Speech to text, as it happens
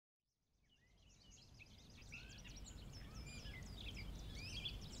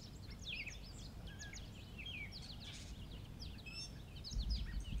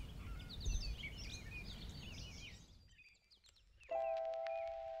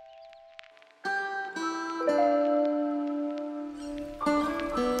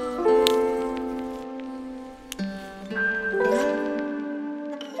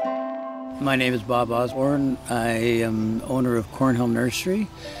My name is Bob Osborne. I am owner of Hill Nursery,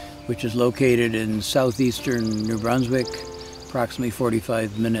 which is located in southeastern New Brunswick, approximately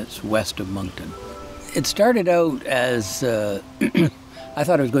 45 minutes west of Moncton. It started out as, I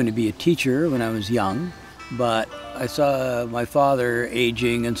thought I was going to be a teacher when I was young, but I saw my father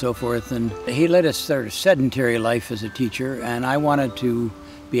aging and so forth, and he led a sort of sedentary life as a teacher, and I wanted to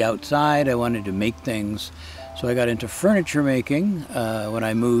be outside, I wanted to make things. So I got into furniture making when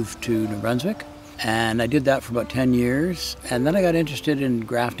I moved to New Brunswick, and I did that for about 10 years, and then I got interested in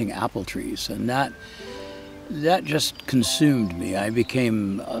grafting apple trees, and that just consumed me. I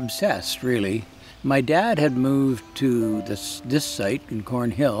became obsessed, really. My dad had moved to this site in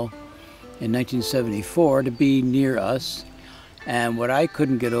Cornhill in 1974 to be near us, and what I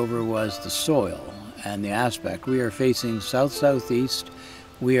couldn't get over was the soil and the aspect. We are facing south-southeast.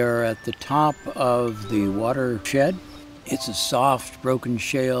 We are at the top of the watershed. It's a soft, broken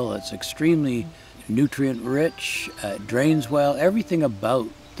shale. It's extremely nutrient rich, drains well. Everything about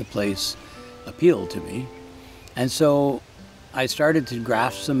the place appealed to me. And so I started to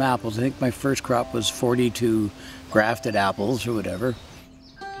graft some apples. I think my first crop was 42 grafted apples or whatever.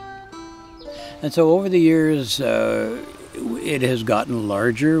 And so over the years, it has gotten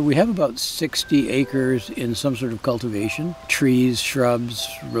larger. We have about 60 acres in some sort of cultivation, trees, shrubs,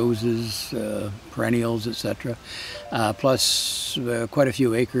 roses, perennials, etc., plus quite a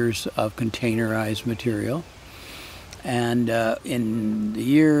few acres of containerized material. And in the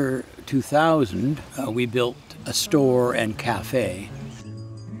year 2000, we built a store and cafe.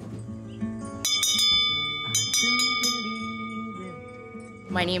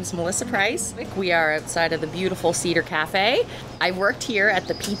 My name's Melissa Price. We are outside of the beautiful Cedar Café. I worked here at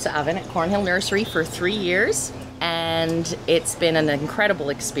the pizza oven at Hill Nursery for 3 years, and it's been an incredible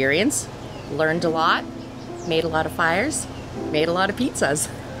experience. Learned a lot, made a lot of fires, made a lot of pizzas.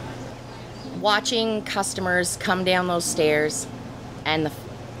 Watching customers come down those stairs, and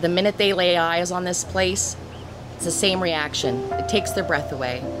the minute they lay eyes on this place, it's the same reaction. It takes their breath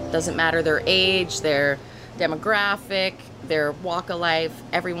away. Doesn't matter their age, their demographic, their walk of life.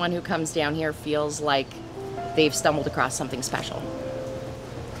 Everyone who comes down here feels like they've stumbled across something special.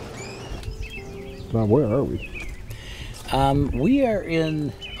 Now, where are we? We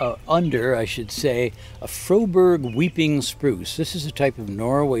are under, I should say, a Froberg weeping spruce. This is a type of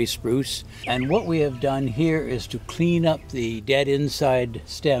Norway spruce, and what we have done here is to clean up the dead inside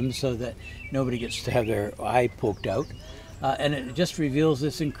stems so that nobody gets to have their eye poked out. And it just reveals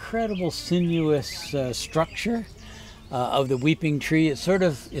this incredible sinuous structure of the weeping tree. It's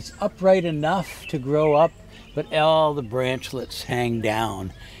upright enough to grow up, but all the branchlets hang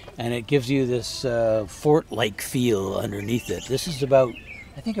down, and it gives you this fort-like feel underneath it. This is about,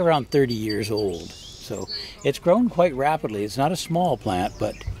 I think, around 30 years old. So it's grown quite rapidly. It's not a small plant,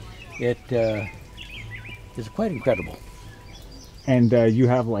 but it is quite incredible. And you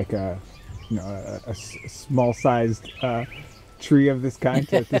have like a small-sized tree of this kind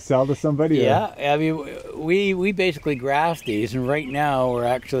to sell to somebody? Yeah, I mean, we basically graft these, and right now we're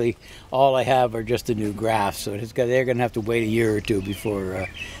actually, all I have are just the new grafts, so they're going to have to wait a year or two before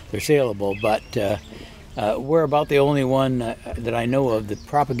they're saleable, but we're about the only one that I know of that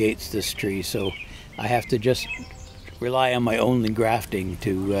propagates this tree, so I have to just rely on my own grafting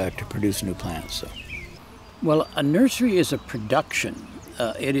to produce new plants. So. Well, a nursery is a production.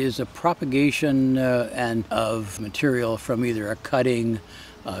 It is a propagation and of material from either a cutting,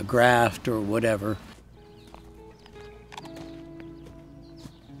 a graft, or whatever.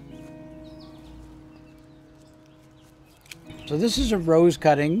 So this is a rose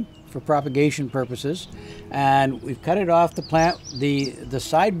cutting for propagation purposes, and we've cut it off the plant. The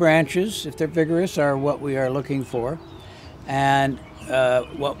side branches, if they're vigorous, are what we are looking for, and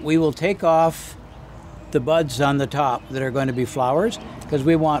what we will take off the buds on the top that are going to be flowers, because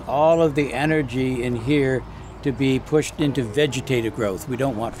we want all of the energy in here to be pushed into vegetative growth. We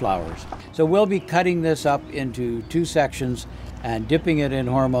don't want flowers. So we'll be cutting this up into 2 sections and dipping it in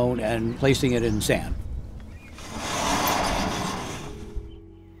hormone and placing it in sand.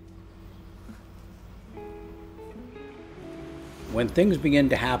 When things begin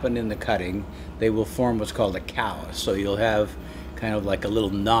to happen in the cutting, they will form what's called a callus. So you'll have kind of like a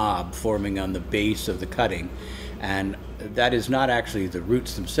little knob forming on the base of the cutting, and that is not actually the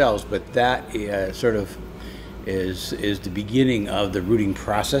roots themselves, but that sort of is the beginning of the rooting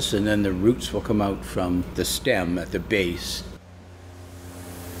process, and then the roots will come out from the stem at the base.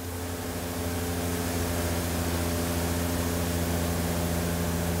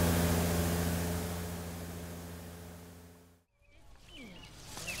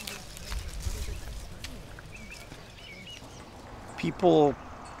 People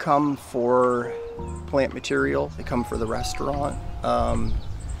come for plant material, they come for the restaurant.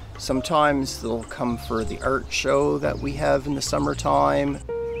 Sometimes they'll come for the art show that we have in the summertime.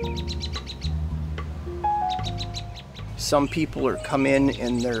 Some people are come in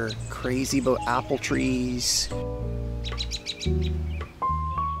and they're crazy about apple trees.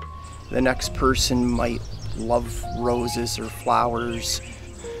 The next person might love roses or flowers.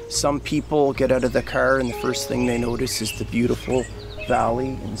 Some people get out of the car and the first thing they notice is the beautiful valley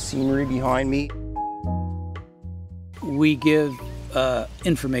and scenery behind me. We give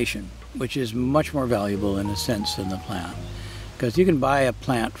information, which is much more valuable in a sense than the plant. Because you can buy a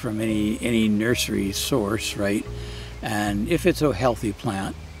plant from any nursery source, right? And if it's a healthy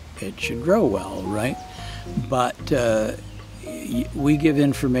plant, it should grow well, right? But we give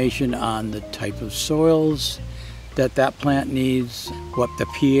information on the type of soils that that plant needs, what the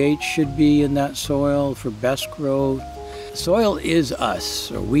pH should be in that soil for best growth. Soil is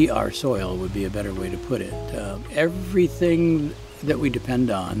us, or we are soil would be a better way to put it. Everything that we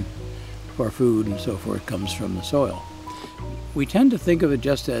depend on for food and so forth comes from the soil. We tend to think of it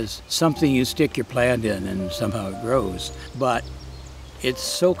just as something you stick your plant in and somehow it grows, but it's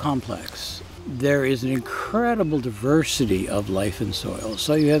so complex. There is an incredible diversity of life in soil.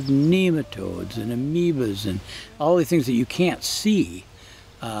 So you have nematodes and amoebas and all the things that you can't see,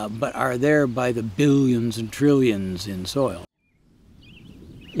 but are there by the billions and trillions in soil.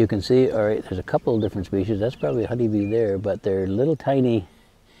 You can see, all right, there's a couple of different species. That's probably a honeybee there, but they're little tiny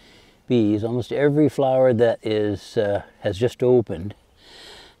bees. Almost every flower that is has just opened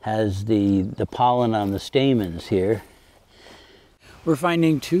has the pollen on the stamens here. We're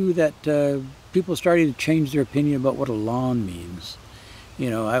finding too that people are starting to change their opinion about what a lawn means.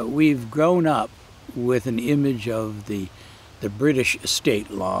 You know, we've grown up with an image of the British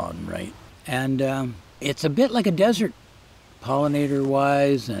estate lawn, right? And it's a bit like a desert,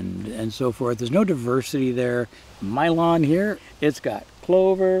 pollinator-wise and so forth. There's no diversity there. My lawn here, it's got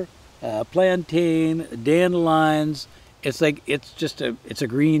clover, plantain, dandelions. It's like, it's a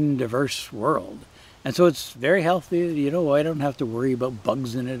green, diverse world. And so it's very healthy. You know, I don't have to worry about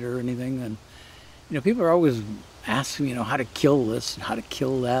bugs in it or anything. And, you know, people are always asking, you know, how to kill this and how to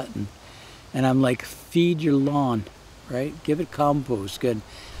kill that. And I'm like, feed your lawn, right? Give it compost. Good.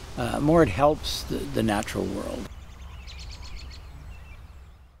 More it helps the natural world.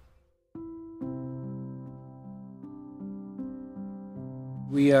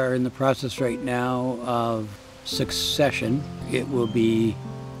 We are in the process right now of succession. It will be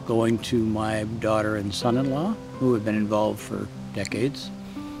going to my daughter and son-in-law, who have been involved for decades.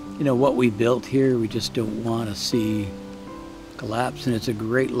 You know, what we built here, we just don't want to see collapse, and it's a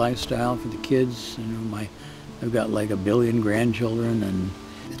great lifestyle for the kids. You know, I've got like 1 billion grandchildren, and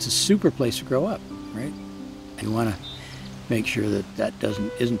it's a super place to grow up, right? You want to make sure that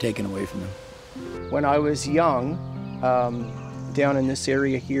isn't taken away from them. When I was young, down in this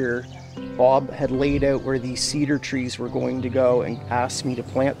area here, Bob had laid out where these cedar trees were going to go and asked me to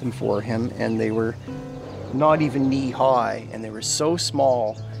plant them for him, and they were not even knee high and they were so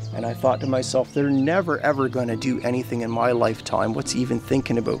small, and I thought to myself, they're never ever going to do anything in my lifetime. What's even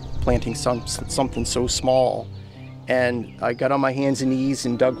thinking about planting something so small? And I got on my hands and knees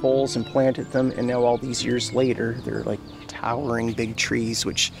and dug holes and planted them, and now all these years later they're like towering big trees,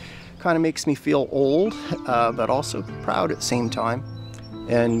 which kind of makes me feel old, but also proud at the same time.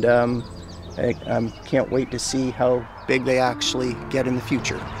 And I can't wait to see how big they actually get in the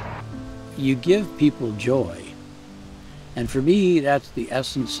future. You give people joy. And for me, that's the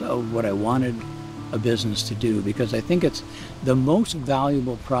essence of what I wanted a business to do, because I think it's the most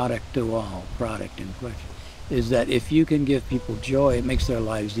valuable product to all, product in question, is that if you can give people joy, it makes their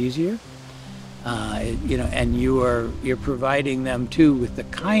lives easier. You know, and you're providing them too with the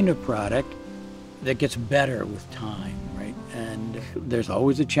kind of product that gets better with time, right? And there's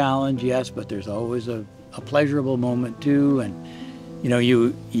always a challenge, yes, but there's always a pleasurable moment too. And you know,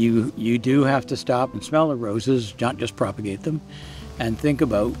 you do have to stop and smell the roses, not just propagate them, and think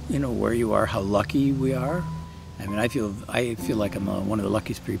about, you know, where you are, how lucky we are. I mean, I feel like I'm one of the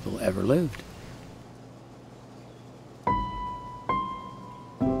luckiest people ever lived.